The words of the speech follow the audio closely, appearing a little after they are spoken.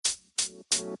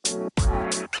All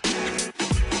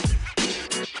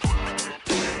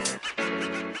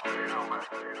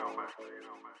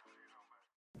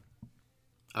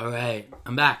right,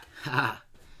 I'm back.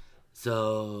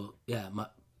 So yeah,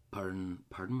 pardon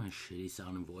my shitty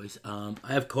sounding voice. I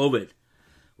have COVID.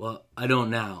 Well, I don't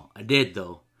now. I did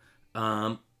though.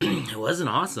 It wasn't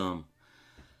awesome.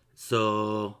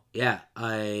 So yeah,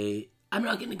 I'm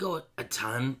not gonna go a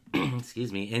ton,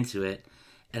 excuse me, into it,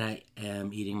 and I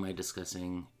am eating my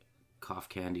disgusting cough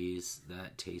candies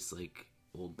that taste like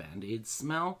old Band-Aids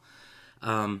smell.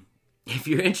 If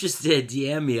you're interested,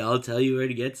 DM me. I'll tell you where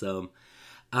to get some.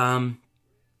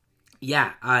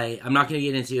 Yeah, I'm not going to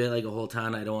get into it like a whole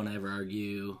ton. I don't want to ever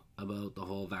argue about the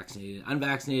whole vaccinated,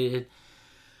 unvaccinated.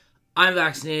 I'm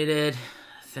vaccinated.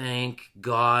 Thank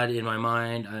God in my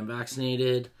mind I'm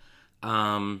vaccinated.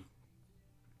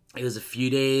 It was a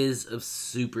few days of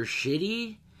super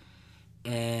shitty.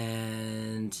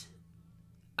 And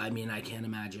I mean, I can't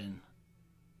imagine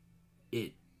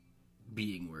it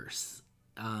being worse.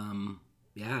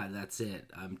 Yeah, that's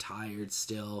it. I'm tired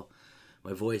still.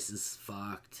 My voice is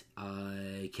fucked.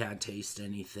 I can't taste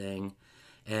anything.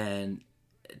 And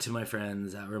to my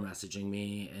friends that were messaging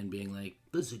me and being like,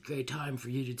 this is a great time for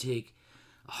you to take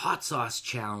a hot sauce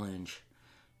challenge.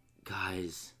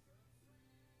 Guys,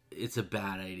 it's a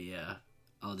bad idea.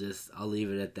 I'll leave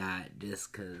it at that,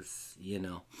 just because, you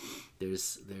know,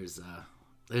 there's a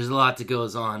lot that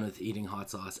goes on with eating hot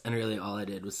sauce, and really all I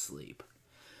did was sleep.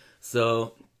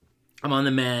 So I'm on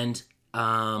the mend.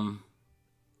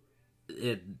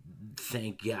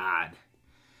 Thank God.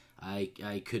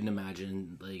 I couldn't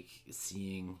imagine like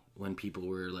seeing when people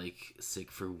were like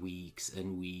sick for weeks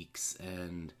and weeks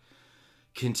and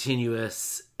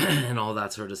continuous and all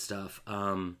that sort of stuff.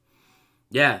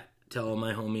 Yeah, to all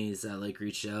my homies that like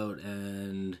reached out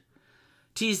and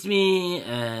teased me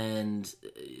and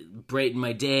brightened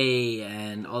my day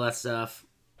and all that stuff.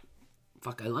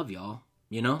 Fuck, I love y'all.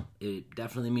 You know, it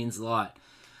definitely means a lot.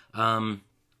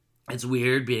 It's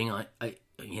weird being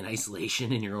in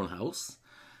isolation in your own house.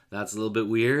 That's a little bit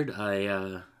weird.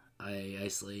 I'm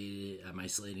isolating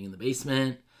in the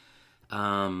basement. So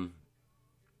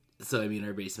I mean,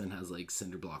 our basement has like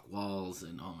cinder block walls,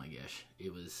 and oh my gosh,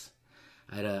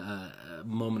 I had a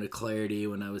moment of clarity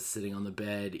when I was sitting on the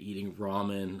bed eating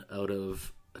ramen out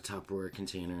of a Tupperware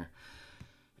container.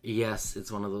 Yes,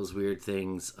 it's one of those weird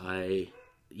things. I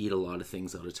eat a lot of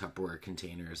things out of Tupperware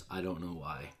containers. I don't know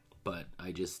why, but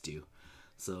I just do.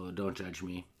 So don't judge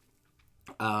me.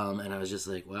 And I was just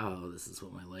like, wow, this is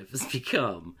what my life has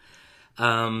become.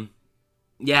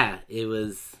 Yeah, it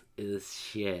was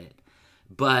shit.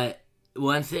 But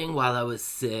one thing while I was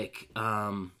sick,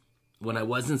 when I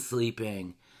wasn't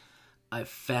sleeping, I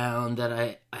found that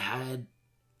I had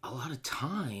a lot of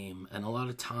time, and a lot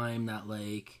of time that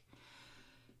like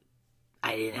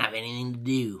I didn't have anything to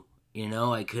do. You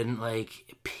know, I couldn't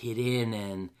like pit in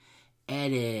and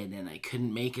edit, and I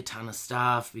couldn't make a ton of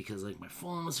stuff because like my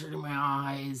phone was hurting my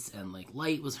eyes and like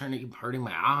light was hurting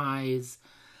my eyes.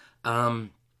 But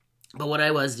what I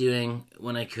was doing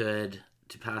when I could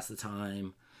to pass the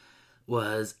time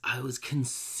was I was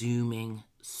consuming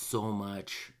so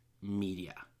much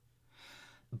media.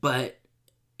 But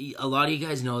a lot of you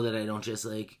guys know that I don't just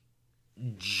like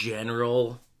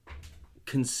general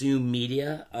consume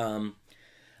media.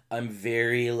 I'm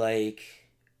very like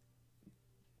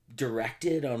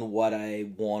directed on what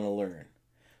I want to learn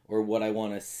or what I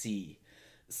want to see.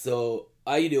 So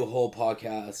I do a whole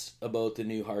podcast about the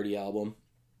new Hardy album.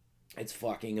 It's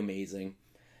fucking amazing.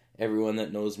 Everyone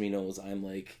that knows me knows I'm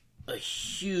like a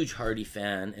huge Hardy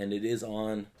fan, and it is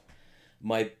on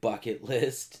my bucket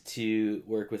list to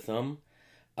work with them.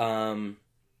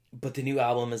 But the new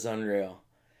album is unreal.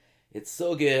 It's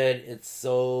so good. It's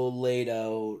so laid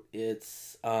out.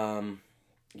 It's,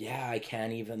 yeah, I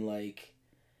can't even, like,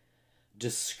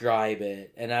 describe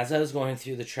it. And as I was going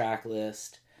through the track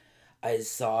list, I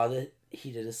saw that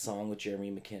he did a song with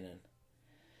Jeremy McKinnon.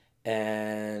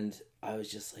 And I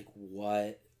was just like,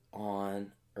 what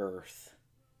on earth?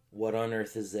 What on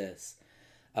earth is this?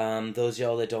 Those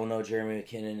y'all that don't know, Jeremy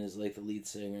McKinnon is, like, the lead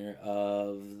singer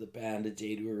of the band A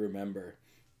Day to Remember.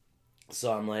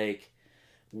 So I'm like,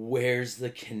 where's the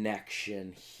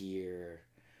connection here?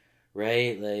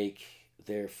 Right? Like,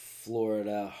 they're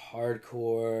Florida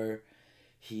hardcore.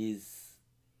 He's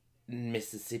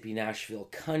Mississippi, Nashville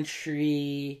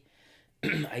country.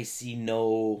 I see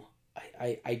no...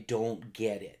 I don't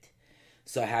get it.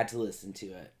 So I had to listen to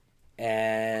it.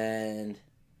 And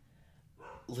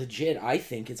legit, I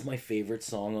think it's my favorite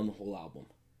song on the whole album.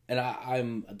 And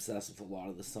I'm obsessed with a lot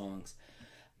of the songs.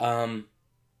 To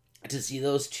see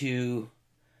those two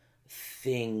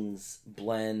things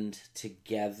blend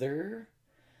together.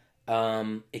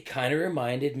 It kind of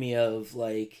reminded me of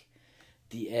like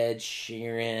the Ed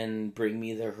Sheeran "Bring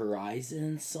Me the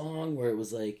Horizon" song, where it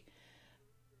was like,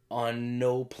 on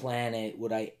no planet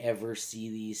would I ever see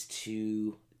these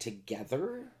two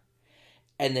together.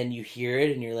 And then you hear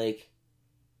it and you're like,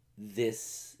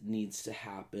 this needs to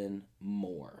happen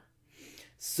more.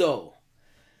 So,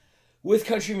 with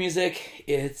country music,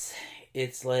 it's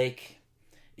like,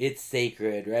 it's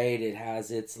sacred, right? It has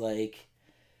its like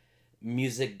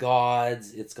music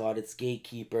gods, it's got its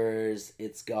gatekeepers,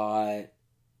 it's got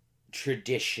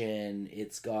tradition,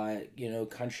 it's got, you know,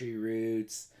 country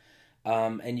roots.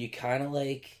 And you kind of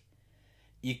like,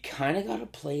 you kind of got to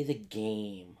play the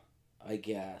game, I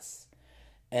guess.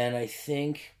 And I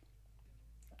think,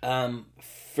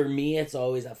 for me, it's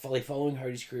always, like, following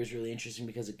Hardy's career is really interesting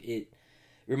because it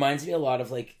reminds me a lot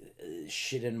of like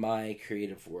shit in my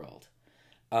creative world.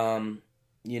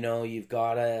 You know, you've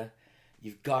gotta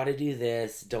do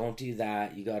this, don't do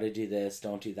that. You gotta do this,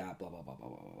 don't do that. Blah blah blah blah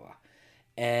blah blah.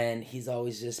 And he's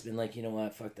always just been like, you know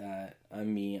what, fuck that.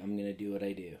 I'm me. I'm gonna do what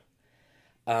I do.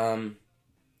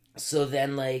 So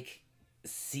then, like,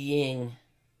 seeing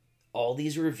all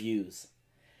these reviews,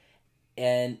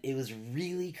 and it was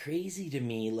really crazy to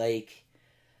me, like,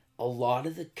 a lot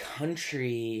of the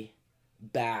country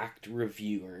backed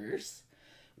reviewers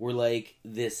were like,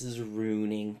 this is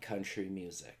ruining country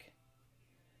music,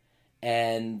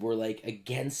 and we're like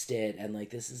against it, and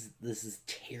like, this is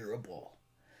terrible.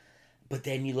 But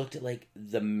then you looked at like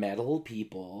the metal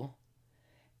people,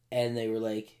 and they were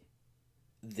like,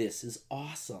 this is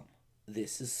awesome.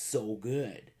 This is so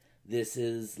good. This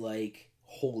is like,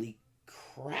 holy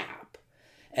crap.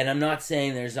 And I'm not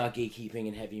saying there's not gatekeeping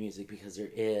in heavy music, because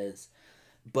there is.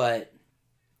 But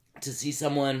to see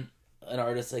someone, an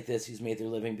artist like this, who's made their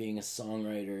living being a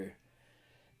songwriter,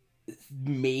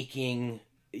 making,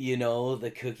 you know,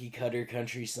 the cookie cutter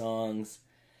country songs,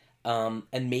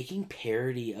 and making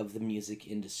parody of the music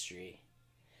industry,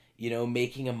 you know,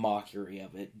 making a mockery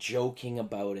of it, joking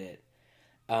about it,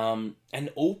 and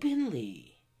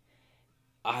openly,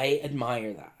 I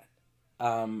admire that.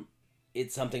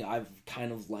 It's something I've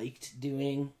kind of liked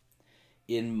doing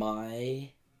in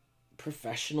my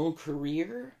professional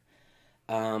career.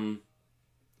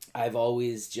 I've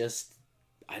always just,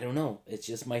 I don't know, it's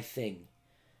just my thing.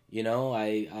 You know,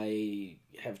 I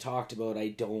have talked about, I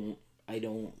don't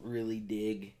really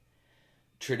dig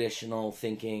traditional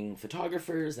thinking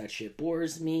photographers. That shit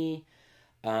bores me.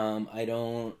 I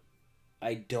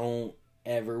don't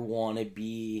ever want to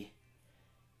be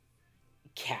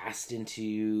cast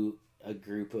into a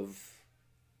group of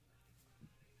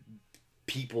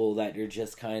people that are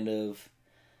just kind of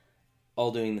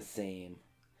all doing the same.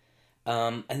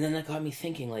 And then that got me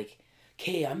thinking, like,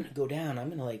 okay, I'm gonna go down, I'm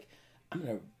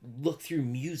gonna look through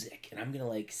music, and I'm gonna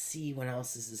like see when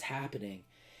else this is happening.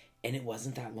 And it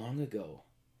wasn't that long ago.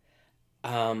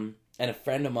 And a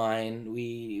friend of mine,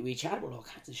 we chat about all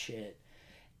kinds of shit.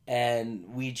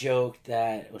 And we joked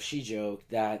that, well, she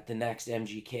joked that the next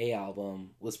MGK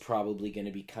album was probably going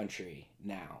to be country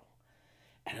now.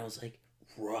 And I was like,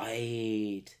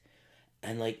 right.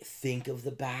 And like, think of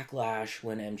the backlash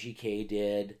when MGK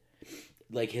did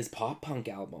like his pop punk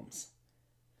albums.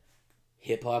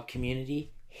 Hip hop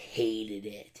community hated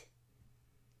it.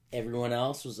 Everyone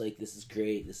else was like, this is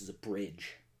great, this is a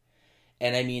bridge.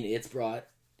 And I mean, it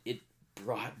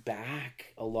brought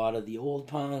back a lot of the old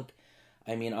punk.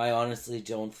 I mean, I honestly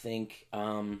don't think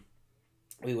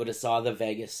we would have saw the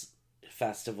Vegas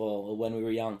festival when we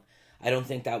were young. I don't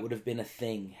think that would have been a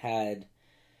thing had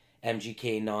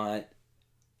MGK not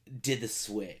did the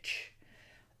switch.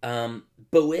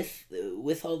 But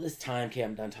with all this time, okay,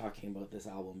 I'm done talking about this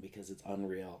album because it's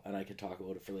unreal, and I could talk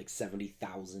about it for like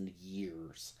 70,000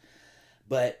 years.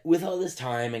 But with all this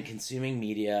time and consuming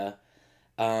media,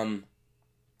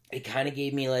 it kind of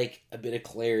gave me like a bit of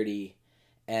clarity.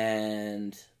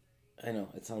 And I know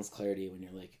it sounds clarity when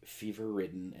you're like fever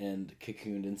ridden and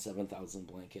cocooned in 7,000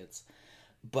 blankets,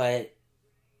 but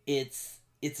it's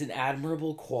an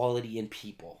admirable quality in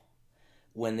people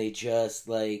when they just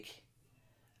like,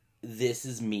 this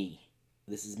is me.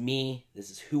 This is me. This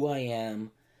is who I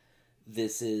am.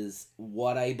 This is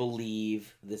what I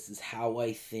believe. This is how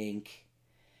I think.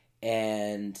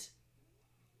 And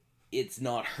it's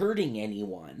not hurting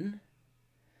anyone.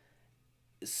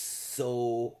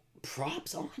 So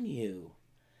props on you.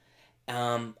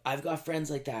 I've got friends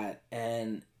like that,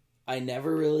 and I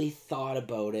never really thought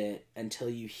about it until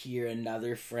you hear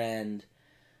another friend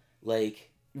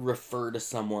like refer to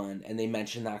someone and they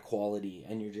mention that quality,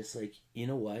 and you're just like, you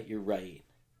know what, you're right.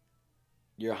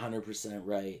 You're 100%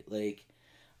 right. Like,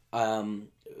 One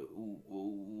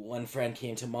friend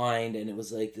came to mind, and it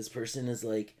was like, this person is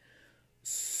like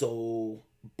so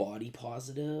body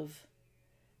positive,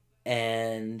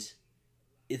 and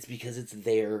it's because it's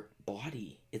their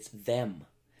body, it's them.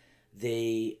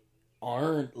 They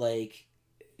aren't like,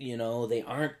 they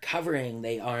aren't covering,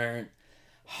 they aren't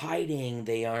hiding,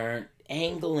 they aren't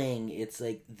angling. It's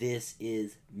like, this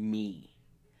is me.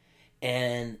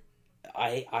 And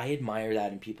I admire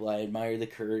that in people. I admire the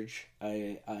courage.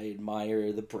 I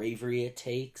admire the bravery it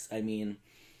takes. I mean,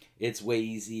 it's way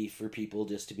easy for people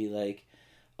just to be like,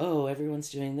 oh, everyone's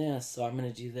doing this, so I'm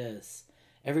going to do this.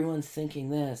 Everyone's thinking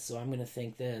this, so I'm going to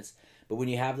think this. But when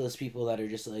you have those people that are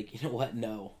just like, you know what,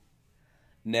 no,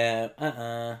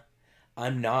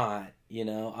 I'm not,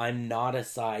 I'm not a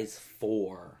size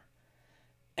 4.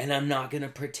 And I'm not going to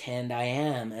pretend I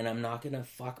am, and I'm not going to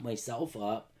fuck myself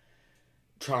up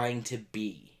trying to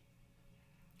be.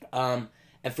 And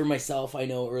for myself, I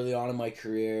know early on in my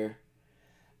career,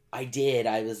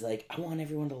 I was like, I want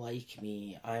everyone to like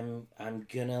me. I'm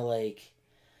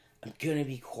gonna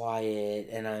be quiet,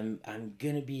 and I'm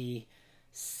gonna be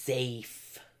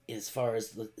safe as far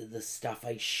as the stuff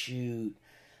I shoot.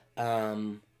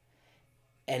 And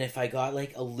if I got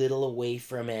like a little away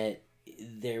from it,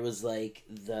 there was like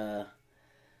the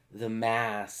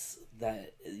mass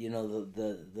that,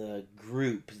 the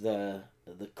group, the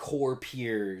core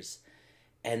peers,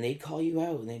 and they'd call you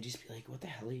out, and they'd just be like, what the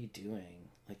hell are you doing?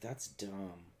 Like, that's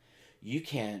dumb. You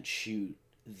can't shoot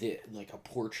like a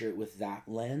portrait with that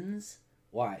lens.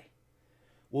 Why?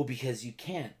 Well, because you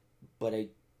can't. But I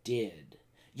did.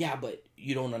 Yeah, but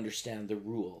you don't understand the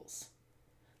rules.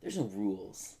 There's no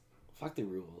rules. Fuck the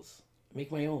rules.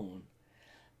 Make my own.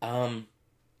 And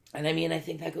I mean, I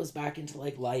think that goes back into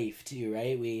like life too,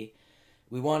 right? We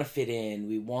want to fit in.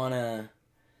 We want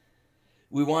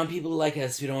people to like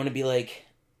us. We don't want to be like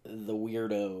the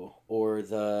weirdo or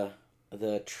the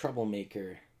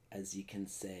troublemaker, as you can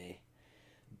say.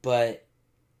 But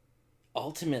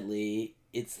ultimately,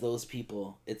 it's those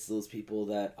people. It's those people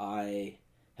that I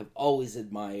have always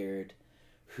admired,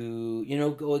 who,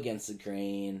 go against the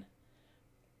grain.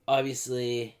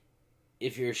 Obviously,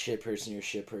 if you're a shit person, you're a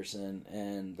shit person,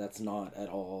 and that's not at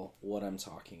all what I'm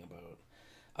talking about.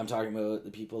 I'm talking about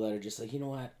the people that are just like, you know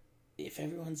what? If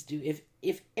everyone's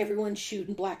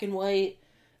shooting black and white,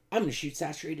 I'm gonna shoot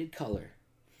saturated color.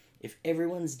 If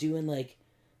everyone's doing like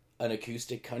an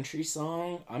acoustic country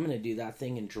song, I'm gonna do that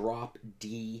thing and drop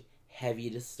D heavy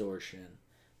distortion.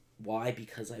 Why?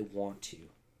 Because I want to.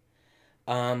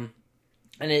 And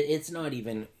it's not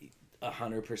even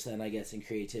 100%, I guess, in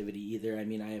creativity either. I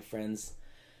mean, I have friends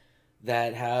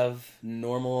that have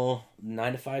normal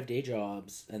 9-to-5 day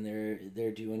jobs, and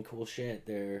they're doing cool shit.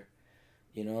 They're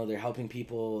helping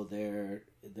people. They're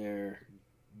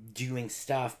doing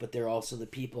stuff, but they're also the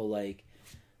people like,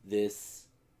 this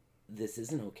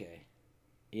isn't okay,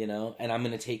 and I'm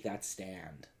gonna take that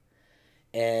stand.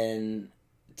 And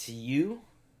to you,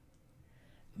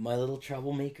 my little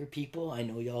troublemaker people, I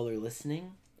know y'all are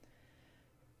listening.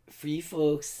 For you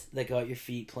folks that got your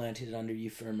feet planted under you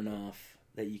firm enough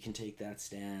that you can take that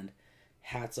stand,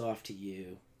 hats off to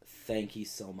you. Thank you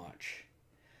so much.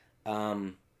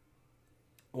 One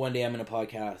day I'm going to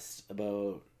podcast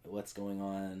about what's going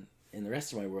on in the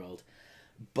rest of my world,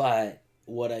 but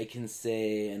what I can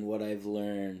say and what I've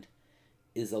learned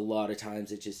is a lot of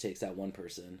times it just takes that one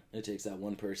person. It takes that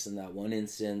one person, that one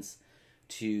instance,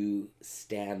 to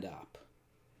stand up.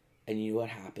 And you know what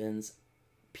happens?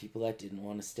 People that didn't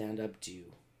want to stand up do.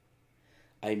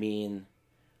 I mean,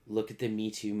 look at the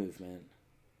Me Too movement.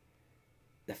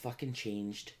 That fucking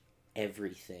changed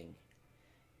everything.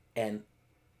 And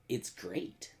it's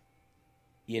great.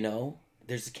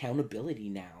 There's accountability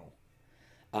now.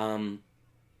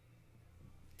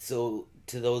 So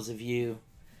to those of you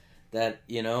that,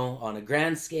 on a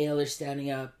grand scale are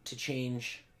standing up to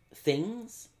change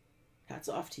things, hats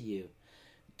off to you.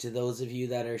 To those of you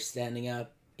that are standing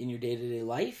up in your day-to-day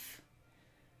life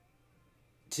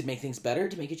to make things better,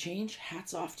 to make a change,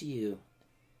 hats off to you.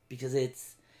 Because it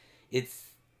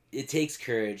takes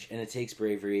courage and it takes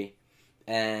bravery,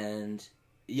 and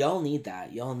y'all need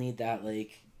that. Y'all need that,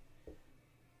 like,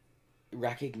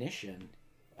 recognition.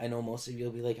 I know most of you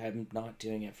will be like, I'm not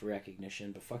doing it for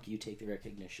recognition, but fuck you, take the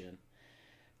recognition.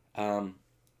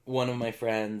 One of my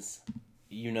friends,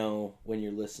 when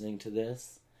you're listening to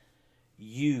this,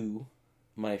 you,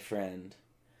 my friend,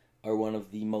 are one of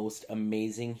the most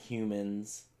amazing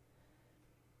humans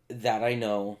that I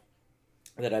know,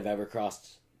 that I've ever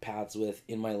crossed paths with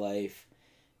in my life.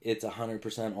 It's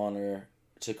 100% honor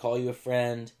to call you a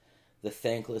friend. The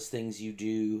thankless things you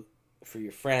do for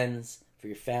your friends, for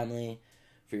your family,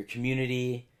 for your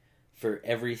community, for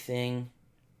everything.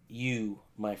 You,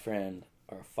 my friend,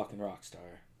 are a fucking rock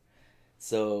star.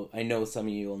 So I know some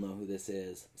of you will know who this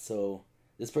is. So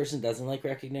this person doesn't like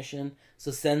recognition.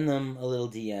 So send them a little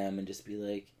DM and just be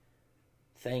like,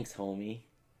 thanks, homie,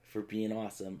 for being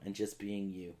awesome and just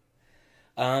being you.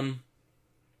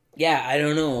 Yeah, I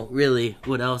don't know really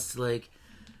what else to like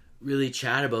really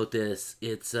chat about this.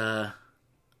 It's I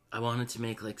wanted to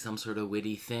make like some sort of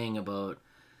witty thing about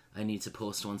I need to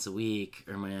post once a week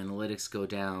or my analytics go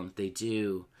down. They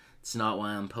do. It's not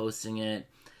why I'm posting it.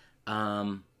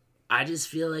 I just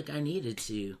feel like I needed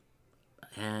to.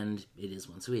 And it is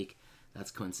once a week.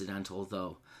 That's coincidental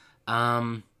though.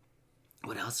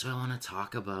 What else do I want to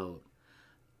talk about?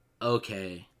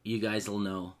 Okay, you guys will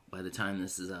know. By the time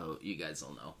this is out, you guys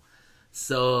will know.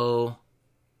 So,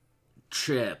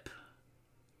 Trip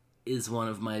is one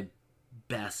of my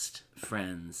best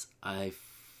friends. I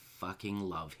fucking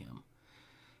love him.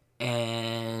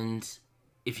 And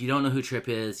if you don't know who Trip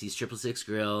is, he's 666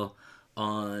 Grill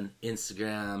on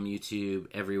Instagram, YouTube,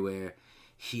 everywhere.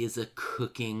 He is a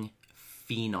cooking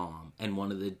phenom and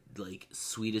one of the like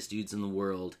sweetest dudes in the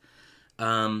world.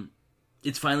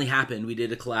 It's finally happened. We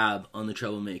did a collab on the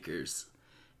Troublemakers,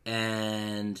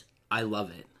 and I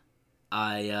love it.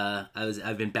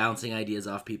 I've been bouncing ideas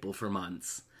off people for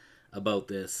months about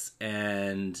this,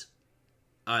 and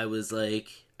I was like,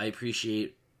 I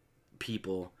appreciate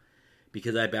people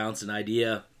because I bounced an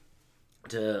idea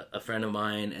to a friend of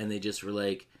mine, and they just were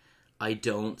like, I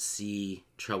don't see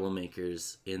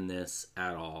Troublemakers in this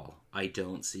at all. I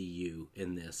don't see you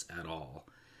in this at all.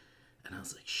 And I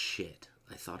was like, shit,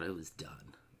 I thought I was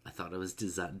done. I thought I was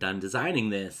done designing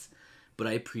this, but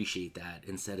I appreciate that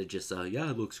instead of just, yeah,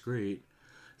 it looks great.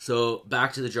 So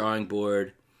back to the drawing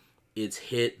board. It's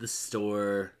hit the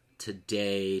store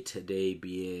today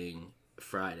being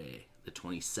Friday, the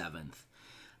 27th.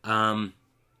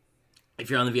 If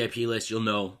you're on the VIP list, you'll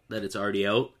know that it's already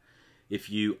out. If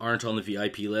you aren't on the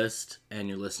VIP list and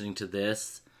you're listening to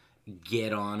this,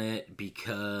 get on it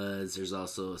because there's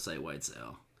also a site-wide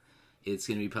sale. It's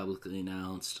going to be publicly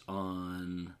announced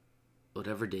on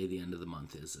whatever day the end of the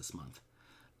month is this month.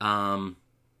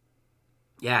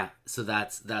 Yeah, so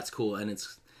that's cool, and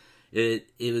it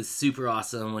was super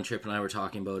awesome when Trip and I were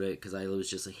talking about it because I was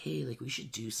just like, hey, like we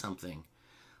should do something,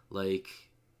 like,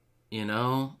 you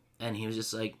know, and he was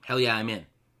just like, hell yeah, I'm in.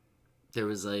 There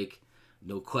was like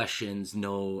no questions,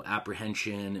 no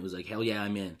apprehension. It was like, hell yeah,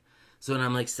 I'm in. So when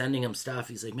I'm like sending him stuff,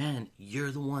 he's like, man, you're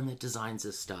the one that designs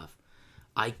this stuff.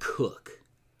 I cook,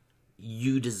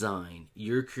 you design,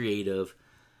 you're creative,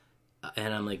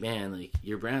 and I'm like, man, like,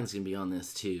 your brand's gonna be on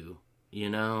this too, you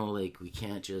know, like, we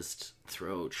can't just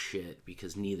throw out shit,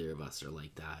 because neither of us are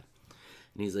like that.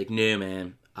 And he's like, no,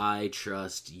 man, I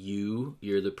trust you,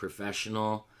 you're the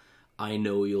professional, I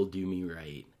know you'll do me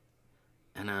right.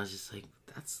 And I was just like,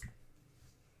 that's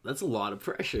a lot of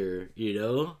pressure, you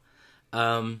know?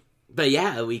 But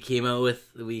yeah, we came out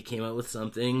with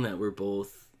something that we're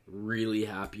both really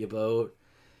happy about,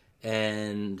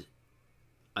 and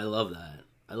I love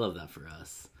that for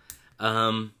us.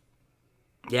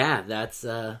 Yeah, that's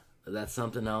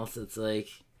something else that's like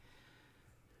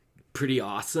pretty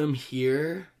awesome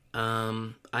here.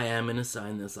 I am gonna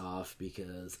sign this off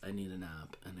because I need a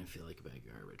nap and I feel like a bag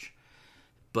of garbage.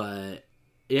 But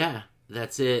yeah,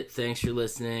 that's it. Thanks for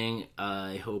listening.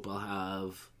 I hope I'll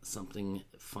have something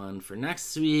fun for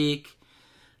next week.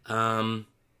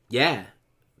 Yeah,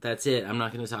 that's it. I'm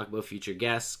not going to talk about future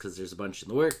guests because there's a bunch in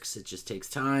the works. It just takes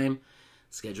time.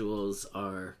 Schedules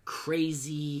are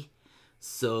crazy.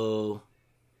 So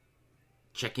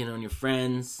check in on your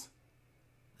friends.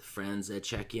 The friends that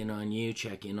check in on you,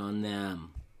 check in on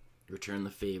them. Return the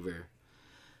favor.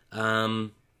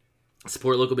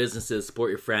 Support local businesses. Support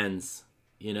your friends.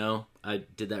 You know, I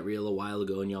did that reel a while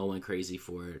ago and y'all went crazy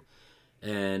for it.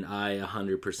 And I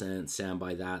 100% stand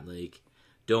by that. Like,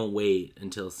 don't wait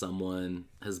until someone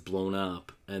has blown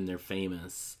up and they're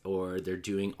famous or they're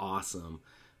doing awesome.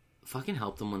 Fucking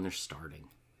help them when they're starting.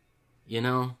 You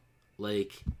know?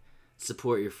 Like,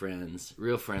 support your friends.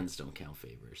 Real friends don't count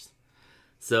favors.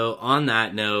 So, on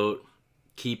that note,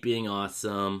 keep being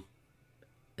awesome.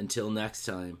 Until next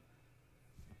time.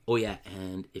 Oh yeah,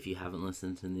 and if you haven't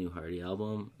listened to the new Hardy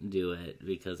album, do it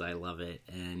because I love it,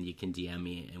 and you can DM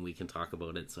me and we can talk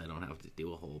about it so I don't have to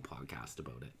do a whole podcast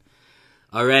about it.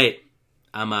 All right,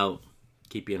 I'm out.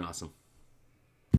 Keep being awesome.